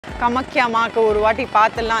Kamakhya மாக்கு ஒரு வாட்டி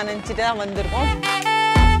பார்த்தலாம் நினைச்சிட்டு தான் வந்திருக்கோம்.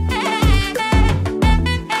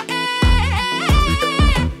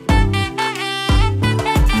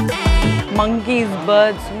 Monkeys,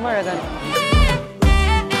 birds, ரொம்ப அழகா இருக்கு.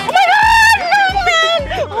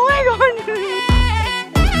 Oh my god!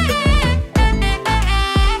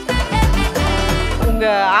 உங்க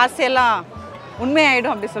ஆசையெல்லாம்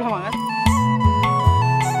உண்மையாயிடும் அப்படி சொல்லுவாங்க.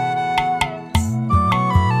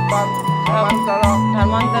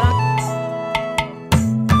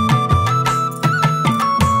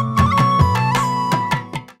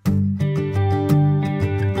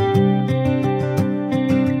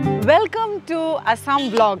 Welcome to Assam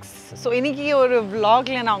vlogs. So இன்னைக்கு ஒரு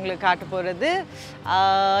vlogல நான் உங்களுக்கு காட்ட போறது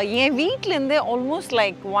என் வீட்ல இருந்து almost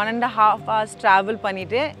like 1.5 hours travel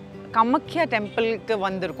பண்ணிட்டு Kamakhya Temple க்கு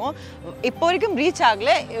வந்திருக்கோம். இப்போ வரைக்கும் ரீச்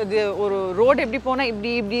ஆகல. இது ஒரு ரோட் எப்படி போனா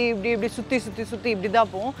இப்படி சுத்தி இப்படி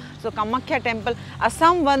தான் போகும். ஸோ Kamakhya Temple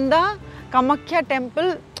அசாம் வந்தா Kamakhya Temple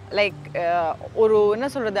லைக் ஒரு என்ன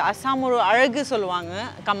சொல்கிறது அசாம் ஒரு அழகு சொல்லுவாங்க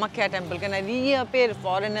Kamakhya Templeக்கு. நிறைய பேர்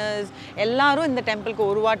ஃபாரினர்ஸ் எல்லாரும் இந்த டெம்பிளுக்கு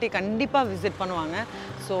ஒரு வாட்டி கண்டிப்பாக விசிட் பண்ணுவாங்க.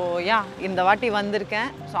 ஸோ இந்த வாட்டி வந்திருக்கேன்.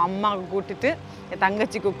 ஸோ அம்மாவுக்கு கூட்டிட்டு என்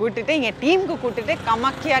தங்கச்சிக்கு கூட்டிட்டு என் டீமுக்கு கூட்டிட்டு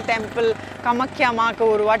Kamakhya Temple Kamakhya மாக்கு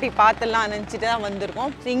ஒரு வாட்டி பார்த்தலாம் நினச்சிட்டு தான்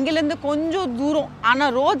வந்திருக்கோம். ஸோ இங்கேருந்து கொஞ்சம் தூரம்,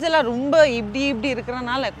 ஆனால் ரோட்ஸ் எல்லாம் ரொம்ப இப்படி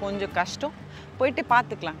இருக்கிறனால கொஞ்சம் கஷ்டம். போயிட்டு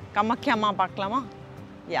பார்த்துக்கலாம். Kamakhya மா பார்க்கலாமா?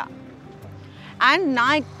 அண்ட்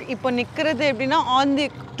நான் இப்போ நிற்கிறது எப்படின்னா ஆன் தி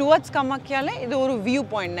டுவர்ட்ஸ் Kamakhyaல இது ஒரு வியூ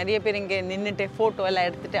பாயிண்ட். நிறைய பேர் இங்கே நின்றுட்டு ஃபோட்டோ எல்லாம்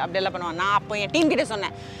எடுத்துகிட்டு அப்படியெல்லாம் பண்ணுவாங்க. நான் அப்போ என் டீம் கிட்டே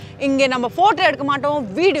சொன்னேன், இங்கே நம்ம ஃபோட்டோ எடுக்க மாட்டோம்,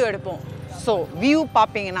 வீடியோ எடுப்போம். ஸோ வியூ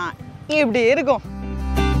பார்ப்பீங்கன்னா இப்படி இருக்கும்.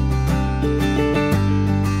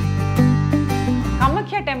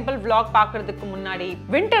 Kamakhya Temple vlog பார்க்குறதுக்கு முன்னாடி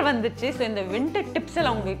வின்டர் வந்துச்சு. ஸோ இந்த வின்டர் டிப்ஸ்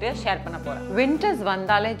எல்லாம் உங்ககிட்ட ஷேர் பண்ண போகிறேன். வின்டர்ஸ்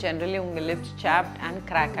வந்தாலே ஜென்ரலி உங்கள் லிப்ஸ் சாப்ட் அண்ட்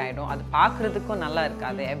கிராக் ஆகிடும். அது பார்க்குறதுக்கும் நல்லா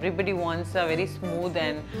இருக்காது. Everybody wants a very smooth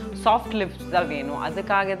and soft lips தான் வேணும்.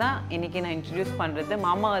 அதுக்காக தான் இன்றைக்கி நான் இன்ட்ரடியூஸ் பண்ணுறது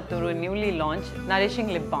Mamaearth ஒரு newly launch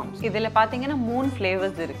nourishing lip palms. இதில் பார்த்தீங்கன்னா 3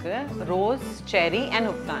 ஃப்ளேவர்ஸ் இருக்குது, ரோஸ், செரி அண்ட்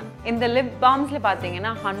உப்தான். இந்த லிப் பாம்ஸில்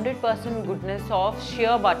பார்த்தீங்கன்னா 100% goodness of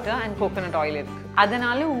shear butter and coconut oil இருக்குது.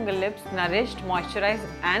 அதனால உங்கள் லிப்ஸ் நரிஷ்ட், மாய்ஸ்சரைஸ்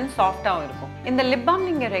அண்ட் சாஃப்டாகவும் இருக்கும். இந்த லிப் பாம்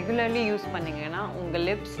நீங்கள் ரெகுலர்லி யூஸ் பண்ணிங்கன்னா உங்கள்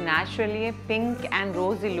lips நேச்சுரலியே pink and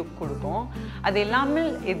Rosie look கொடுக்கும். அது இல்லாமல்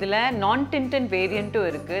இதில் நான் டிண்டட் வேரியண்ட்டும்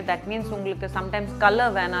இருக்குது. தட் மீன்ஸ் உங்களுக்கு சம்டைம்ஸ்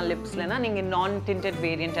கலர் வேணாம் லிப்ஸ்லனா நீங்கள் நான் டிண்டட்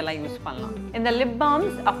வேரியண்ட் எல்லாம் யூஸ் பண்ணலாம். இந்த லிப்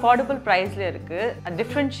பாம்ஸ் அஃபோர்டபுள் ப்ரைஸில் இருக்குது.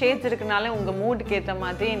 டிஃப்ரெண்ட் ஷேட்ஸ் இருக்கனால உங்கள் மூடுக்கு ஏற்ற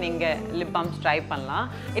மாதிரி நீங்கள் லிப் பாம்ஸ் ட்ரை பண்ணலாம்.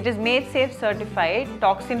 It is made safe certified,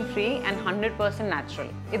 toxin free and 100%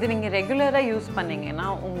 natural. இது நீங்கள் ரெகுலராக யூஸ் பண்ணீங்கன்னா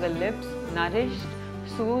உங்கள் lips nourished,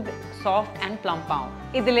 Sood, soft and plumb ஆகும்.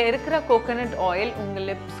 இதில் இருக்கிற கோகோனட் ஆயில் உங்கள்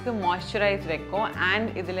லிப்ஸ்க்கு மாய்ஸ்சரைஸ் வைக்கும். அண்ட்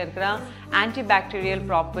இதில் இருக்கிற ஆன்டிபாக்டீரியல்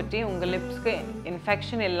ப்ராப்பர்ட்டி உங்கள் லிப்ஸ்க்கு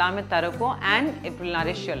இன்ஃபெக்ஷன் எல்லாமே தருக்கும். And it will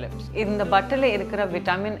nourish your lips. இந்த பட்டரில் இருக்கிற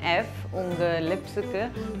விட்டமின் எஃப் உங்கள் லிப்ஸுக்கு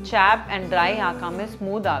சாப் அண்ட் ட்ரை ஆக்காமல்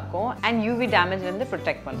ஸ்மூத் ஆக்கும் அண்ட் யூவி டேமேஜ்லேருந்து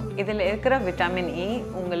ப்ரொடெக்ட் பண்ணும். இதில் இருக்கிற விட்டமின் இ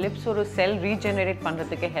உங்கள் லிப்ஸ் ஒரு செல் ரீஜெனரேட்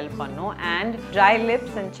பண்ணுறதுக்கு ஹெல்ப் பண்ணும். அண்ட் ட்ரை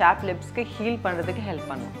லிப்ஸ் அண்ட் சாப் லிப்ஸ்க்கு ஹீல் பண்ணுறதுக்கு ஹெல்ப்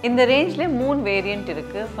பண்ணும். இந்த ரேஞ்சில் 3 வேரியண்ட்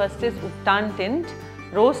இருக்குது. First is ubtan tint,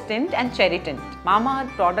 rose tint and செரி டிண்ட்.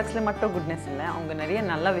 Mamaearth ப்ராடக்ட்ஸில் மட்டும் குட்னஸ் இல்லை, அவங்க நிறைய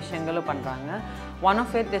நல்ல விஷயங்களும் பண்ணுறாங்க. One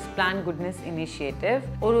of it is plan goodness initiative.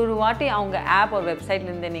 ஒரு வாட்டி அவங்க ஆப் ஒரு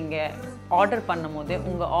வெப்சைட்லேருந்து நீங்கள் ஆர்டர் பண்ணும் போது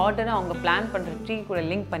உங்கள் ஆர்டரை அவங்க பிளான் பண்ணுற ட்ரீ கூட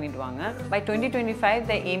லிங்க் பண்ணிவிடுவாங்க. By 2025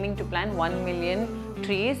 they aiming to plant 1 million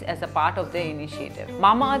trees as a part of their initiative.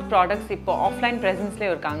 Mamaearth products இப்போ ஆஃப்லைன்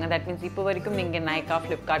ப்ரெசன்ஸ்லேயே இருக்காங்க. தட் மீன்ஸ் இப்போ வரைக்கும் நீங்கள் நைக்கா,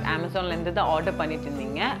 ஃப்ளிப்கார்ட், அமேசான்லேருந்து தான் ஆர்டர் பண்ணிட்டு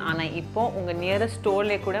இருந்தீங்க. ஆனால் இப்போ உங்கள் நியரஸ்ட்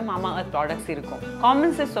ஸ்டோர்லேயே கூட Mamaearth ப்ராடக்ட்ஸ் இருக்கும்.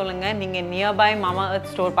 காமெண்ட்ஸில் சொல்லுங்கள் நீங்கள் நியர்பை Mamaearth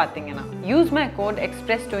ஸ்டோர் பார்த்தீங்கன்னா. Use my code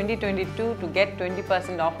Xpress 2022 to get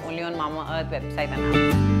 20% off only on Mamaearth website and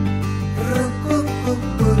app.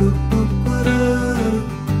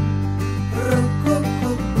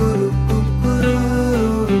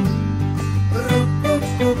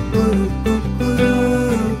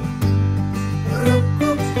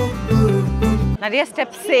 நிறைய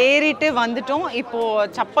ஸ்டெப்ஸ் ஏறிட்டு வந்துட்டோம். இப்போது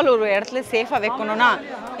சப்பல் ஒரு இடத்துல சேஃபாக வைக்கணும்னா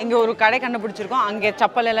இங்கே ஒரு கடை கண்டுபிடிச்சிருக்கோம். அங்கே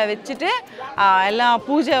சப்பல் எல்லாம் வச்சுட்டு எல்லாம்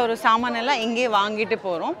பூஜை ஒரு சாமான் எல்லாம் இங்கே வாங்கிட்டு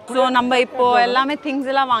போகிறோம். ஸோ நம்ம இப்போது எல்லாமே திங்ஸ்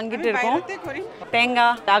எல்லாம் வாங்கிட்டு இருக்கோம்.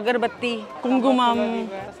 தேங்காய், அகர்பத்தி, குங்குமம்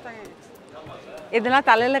இதெல்லாம்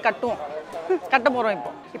தலையில் கட்ட போகிறோம்.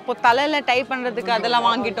 இப்போ தலையில் டை பண்ணுறதுக்கு அதெல்லாம்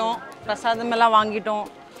வாங்கிட்டோம். பிரசாதம் எல்லாம் வாங்கிட்டோம்.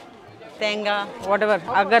 தேங்காய், வாட்டவர்,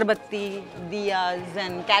 அகர்பத்தி, தியாஸ்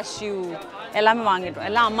அண்ட் கேஷ்யூ எல்லாமே வாங்கிட்டோம்.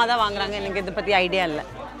 எல்லாம் அம்மா தான் வாங்குறாங்க. எனக்கு இதை பற்றி ஐடியா இல்லை.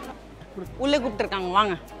 உள்ளே கூப்பிட்டுருக்காங்க,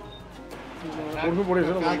 வாங்க.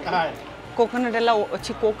 கோகோனட் எல்லாம்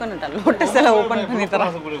வச்சு கோகோனட் லோட்டஸ் எல்லாம் ஓப்பன் பண்ணி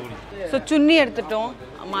தரோம். ஸோ சுன்னி எடுத்துட்டோம்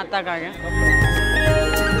மாத்தாக்காக.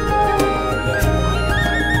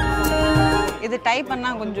 டைப்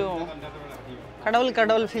பண்ணால் கொஞ்சம்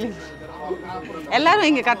கடவுள் ஃபீலிங் எல்லாரும்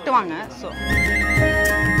இங்கே கட்டுவாங்க. ஸோ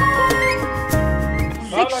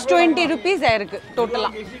 620 rupees ஆயிருக்கு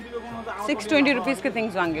டோட்டலாக. 620 rupeesக்கு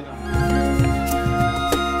திங்ஸ் வாங்கிடுவோம்.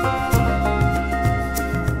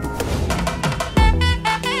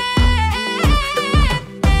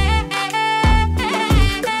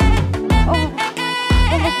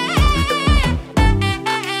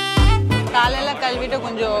 காலையில் கழுவிட்டு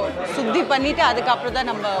கொஞ்சம் சுத்தி பண்ணிட்டு அதுக்கப்புறம் தான்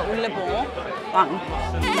நம்ம உள்ளே போவோம். வாங்க.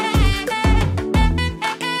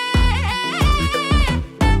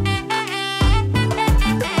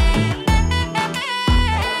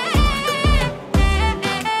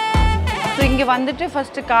 இங்கே வந்துட்டு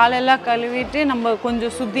ஃபஸ்ட்டு காலெல்லாம் கழுவிட்டு நம்ம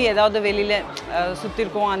கொஞ்சம் சுற்றி ஏதாவது வெளியில்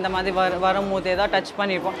சுற்றிருக்கோம் அந்த மாதிரி வரும்போது ஏதாவது டச்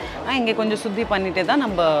பண்ணியிருக்கோம். இங்கே கொஞ்சம் சுற்றி பண்ணிட்டு தான்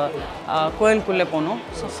நம்ம கோயிலுக்குள்ளே போகணும்.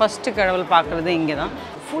 ஸோ ஃபஸ்ட்டு கடவுள் பார்க்குறது இங்கே தான்.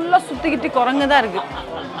 ஃபுல்லாக சுற்றிக்கிட்டு குரங்கு தான் இருக்குது.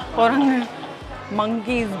 குரங்கு,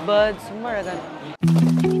 மங்கீஸ், பேர்ட்ஸ் ரொம்ப அழகாக இருக்குது.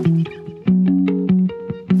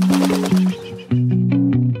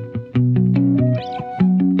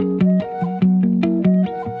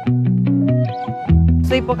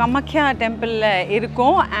 ஸோ இப்போ கமக்யா டெம்பிளில்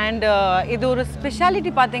இருக்கோம். அண்ட் இது ஒரு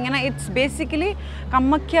ஸ்பெஷாலிட்டி பார்த்தீங்கன்னா it's basically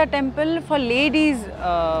கமக்யா temple for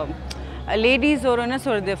ladies ஒரு என்ன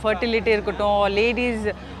சொல்கிறது ஃபர்டிலிட்டி இருக்கட்டும், லேடிஸ்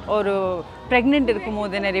ஒரு ப்ரெக்னென்ட்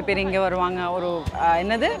இருக்கும்போது நிறைய பேர் இங்கே வருவாங்க ஒரு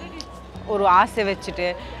ஒரு ஆசை வச்சுட்டு.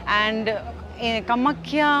 அண்ட்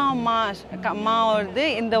கமக்யா வருது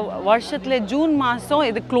இந்த வருஷத்தில் ஜூன் மாதம்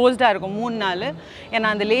இது க்ளோஸ்டாக இருக்கும் 3 நாள்.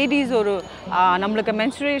 ஏன்னா அந்த லேடிஸ் ஒரு நம்மளுக்கு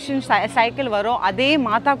மென்ஸ்ட்ரேஷன் சைக்கிள் வரும், அதே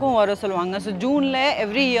மாதாக்கும் வரும் சொல்லுவாங்க. So ஜூனில்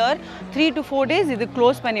every year 3 to 4 days இது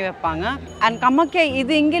க்ளோஸ் பண்ணி வைப்பாங்க. அண்ட் கமக்யா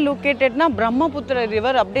இது எங்கே லொக்கேட்டட்னா பிரம்மபுத்திர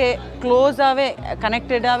ரிவர் அப்படியே க்ளோஸாகவே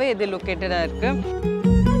கனெக்டடாகவே இது லொக்கேட்டடாக இருக்குது.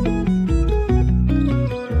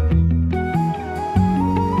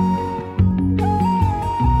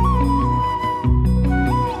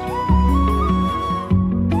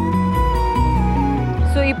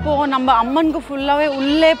 இப்போது நம்ம அம்மனுக்கு ஃபுல்லாகவே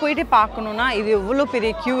உள்ளே போயிட்டு பார்க்கணுன்னா இது எவ்வளோ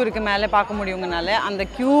பெரிய க்யூ இருக்குது மேலே பார்க்க முடியுங்கனால அந்த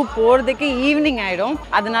க்யூ போகிறதுக்கு ஈவினிங் ஆகிடும்.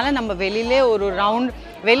 அதனால நம்ம வெளியிலே ஒரு ரவுண்ட்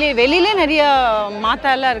வெளியிலே நிறைய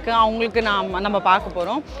மாத்தாலாம் இருக்குது, அவங்களுக்கு நம்ம பார்க்க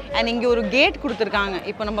போகிறோம். அண்ட் இங்கே ஒரு கேட் கொடுத்துருக்காங்க.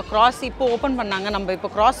 இப்போ நம்ம இப்போ ஓப்பன் பண்ணாங்க, நம்ம இப்போ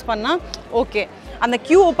க்ராஸ் பண்ணால் ஓகே. அந்த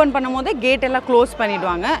க்யூ ஓப்பன் பண்ணும் போது கேட் எல்லாம் க்ளோஸ்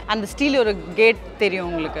பண்ணிவிடுவாங்க. அந்த ஸ்டீல் ஒரு கேட் தெரியும்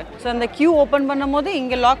உங்களுக்கு. ஸோ அந்த க்யூ ஓப்பன் பண்ணும் போது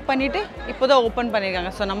இங்கே லாக் பண்ணிவிட்டு இப்போ தான் ஓப்பன்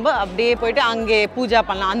பண்ணியிருக்காங்க. ஸோ நம்ம அப்படியே போயிட்டு அங்கே பூஜா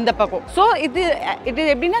பண்ணலாம் அந்த பக்கம். ஸோ இது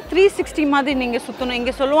எப்படின்னா 360 மாதிரி நீங்கள் சுற்றணும்.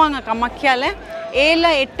 இங்கே சொல்லுவாங்க கமக்யாவில்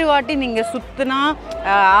 7-8 வாட்டி நீங்கள் சுற்றினா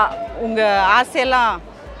உங்கள் ஆசையெல்லாம்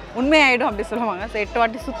உண்மையாயிடும் அப்படி சொல்லுவாங்க. ஸோ 8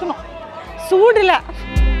 வாட்டி சுற்றணும் சூடில்.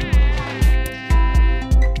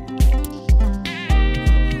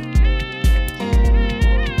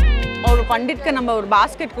 ஒரு பண்டிட்க்கு நம்ம ஒரு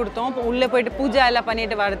பாஸ்கெட் கொடுத்தோம். இப்போ உள்ளே போயிட்டு பூஜா எல்லாம்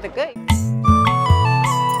பண்ணிட்டு வரதுக்கு.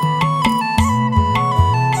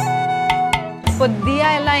 இப்போ தியா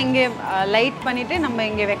எல்லாம் இங்கே லைட் பண்ணிட்டு நம்ம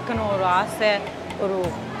இங்கே வைக்கணும் ஒரு ஆசை, ஒரு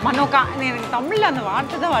எனக்கு தமிழில் அந்த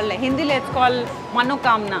வார்த்தை தான் வரல, ஹிந்தியில் இட்ஸ் கால்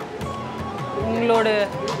மனோகாம்னா. உங்களோட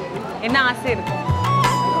என்ன ஆசை இருக்கும்?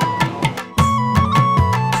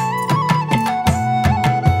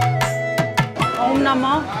 ஓம்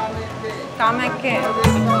நமோ காமாக்யே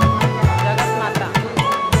जगत माता।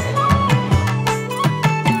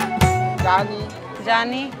 जानी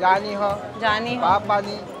जानी जानी हो जानी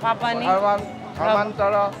पापानी पापानी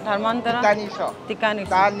धर्मांतर धर्मांतर तिकानिसो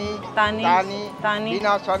तिकानिसो तानी तानी तानी तानी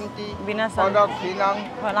विनाशन्ति विनाशन्ति पदक्षिणं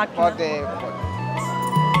पदे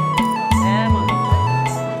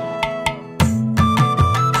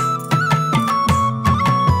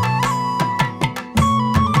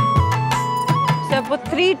இப்போ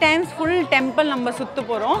 3 times ஃபுல் டெம்பிள் நம்ம சுற்ற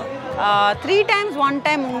போகிறோம். 3 times 1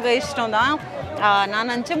 time உங்கள் இஷ்டம் தான். நான்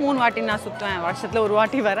நினச்சேன் 3 வாட்டி நான் சுற்றுவேன், வருஷத்தில் ஒரு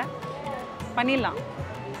வாட்டி வரேன், பண்ணிடலாம்.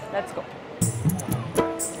 Let's go.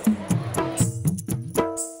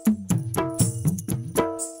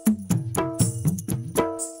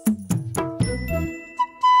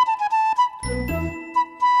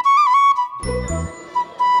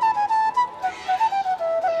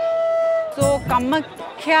 ஸோ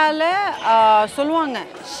கமக்யாவில் சொல்லுவாங்க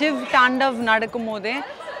சிவ் தாண்டவ் நடக்கும் போதே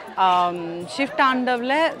சிவ்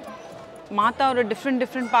தாண்டவில் மாதா ஒரு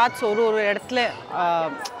டிஃப்ரெண்ட் பார்ட்ஸ் ஒரு இடத்துல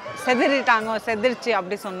செதறிச்சு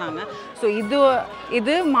அப்படி சொன்னாங்க. ஸோ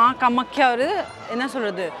இது கமக்யா ஒரு என்ன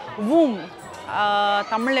சொல்கிறது வூம்,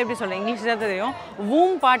 தமிழில் எப்படி சொல்கிறேன், இங்கிலீஷ் தான் தெரியும்.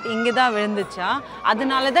 வூம் பார்ட் இங்கே தான் விழுந்துச்சா,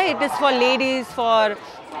 அதனால தான் it is for ladies for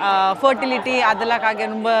fertility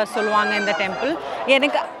அதெல்லாம்காக ரொம்ப சொல்லுவாங்க இந்த டெம்பிள்.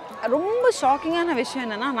 எனக்கு ரொம்ப ஷாக்கிங்கான விஷயம்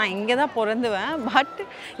என்னென்னா நான் இங்கே தான் பிறந்துவேன் பட்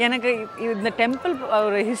எனக்கு இந்த டெம்பிள்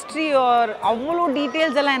ஒரு ஹிஸ்ட்ரி ஒரு அவ்வளோ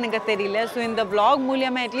டீட்டெயில்ஸ் எல்லாம் எனக்கு தெரியல ஸோ இந்த வ்ளாக்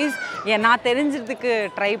மூலியமாக அட்லீஸ்ட் நான் தெரிஞ்சதுக்கு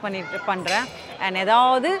ட்ரை பண்ணுறேன் அண்ட்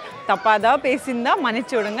ஏதாவது தப்பாக தான் பேசியிருந்தா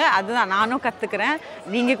மன்னிச்சு விடுங்க அதுதான் நானும் கற்றுக்கிறேன்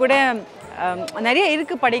நீங்கள் கூட நிறைய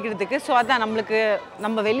இருக்குது படிக்கிறதுக்கு ஸோ அதான் நம்மளுக்கு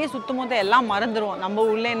நம்ம வெளியே சுற்றும் போது எல்லாம் மறந்துடுவோம் நம்ம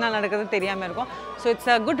உள்ளே என்ன நடக்குதுன்னு தெரியாமல் இருக்கும் so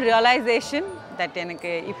it's a good realisation that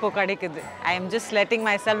எனக்கு இப்போ கிடைக்குது I am just letting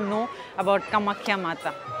my self know about கமாக்யா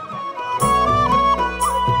Mata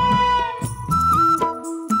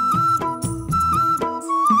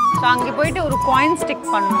so அங்கே போயிட்டு ஒரு காயின்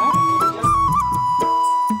ஸ்டிக் பண்ணணும்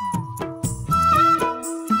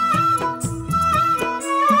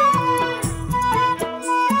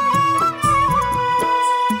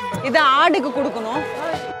இதை ஆடுக்கு கொடுக்கணும்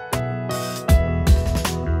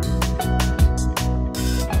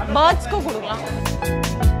பேர்ட்ஸ்க்கு கொடுக்கலாம்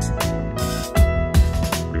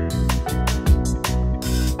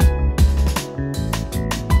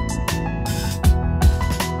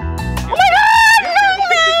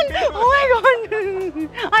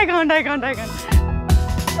I can't.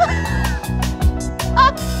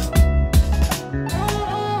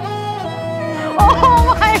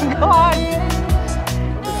 Oh my God.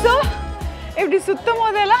 So, இப்படி சுத்தம்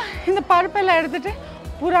போதெல்லாம் இந்த பருப்பெல்லாம் எடுத்துட்டு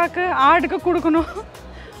புறாக்கு ஆடுக்கு கொடுக்கணும்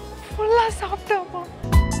ஃபுல்லாக சாப்பிட்டோம்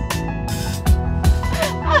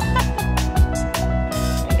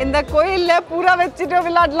இந்த கோயிலில் புறா வச்சுட்டு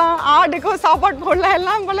விளையாடலாம் ஆடுக்கும் சாப்பாடு போடலாம்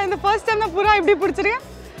எல்லாம் போல இந்த ஃபர்ஸ்ட் டைம் நான் புறா இப்படி பிடிச்சிருக்கேன்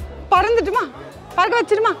பறந்துட்டுமா பறக்க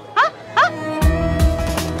வச்சிருமா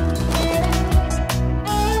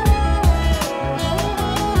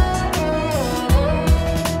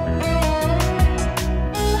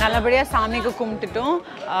நல்லபடியாக சாமிக்கு கும்பிட்டுட்டோம்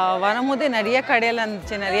வரும்போது நிறைய கடையில்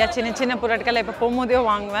இருந்துச்சு நிறையா சின்ன பொருட்களை இப்போ போகும்போதே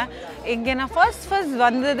வாங்குவேன் இங்கே நான் ஃபர்ஸ்ட்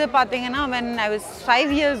வந்தது பார்த்தீங்கன்னா when I was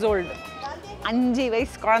 5 years old 5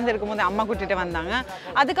 வயசு குழந்தை இருக்கும்போது அம்மா கூட்டிகிட்டு வந்தாங்க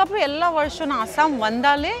அதுக்கப்புறம் எல்லா வருஷம் நான் அசாம்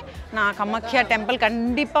வந்தாலே நான் கமாக்யா டெம்பிள்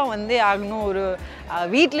கண்டிப்பாக வந்து ஆகணும் ஒரு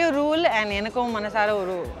வீட்லேயும் ரூல் அண்ட் எனக்கும் மனசார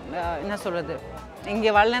ஒரு என்ன சொல்கிறது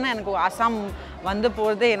இங்கே வரலன்னா எனக்கு அசாம் வந்து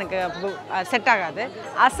போகிறது எனக்கு செட் ஆகாது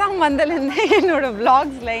அசாம் வந்ததுலேருந்து என்னோடய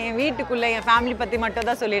வ்ளாக்ஸில் என் வீட்டுக்குள்ளே என் ஃபேமிலி பற்றி மட்டும்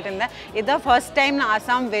தான் சொல்லிட்டு இருந்தேன் இதான் ஃபர்ஸ்ட் டைம் நான்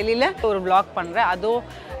அசாம் வெளியில் ஒரு வ்ளாக் பண்ணுறேன் அதுவும்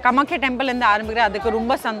கமாக்யா டெம்பிள்லேருந்து ஆரம்பிக்கிறேன் அதுக்கு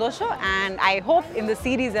ரொம்ப சந்தோஷம் அண்ட் ஐ ஹோப் இந்த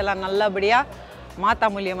சீரீஸ் எல்லாம் நல்லபடியாக மாதா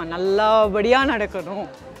மூலியமாக நல்லபடியாக நடக்கணும்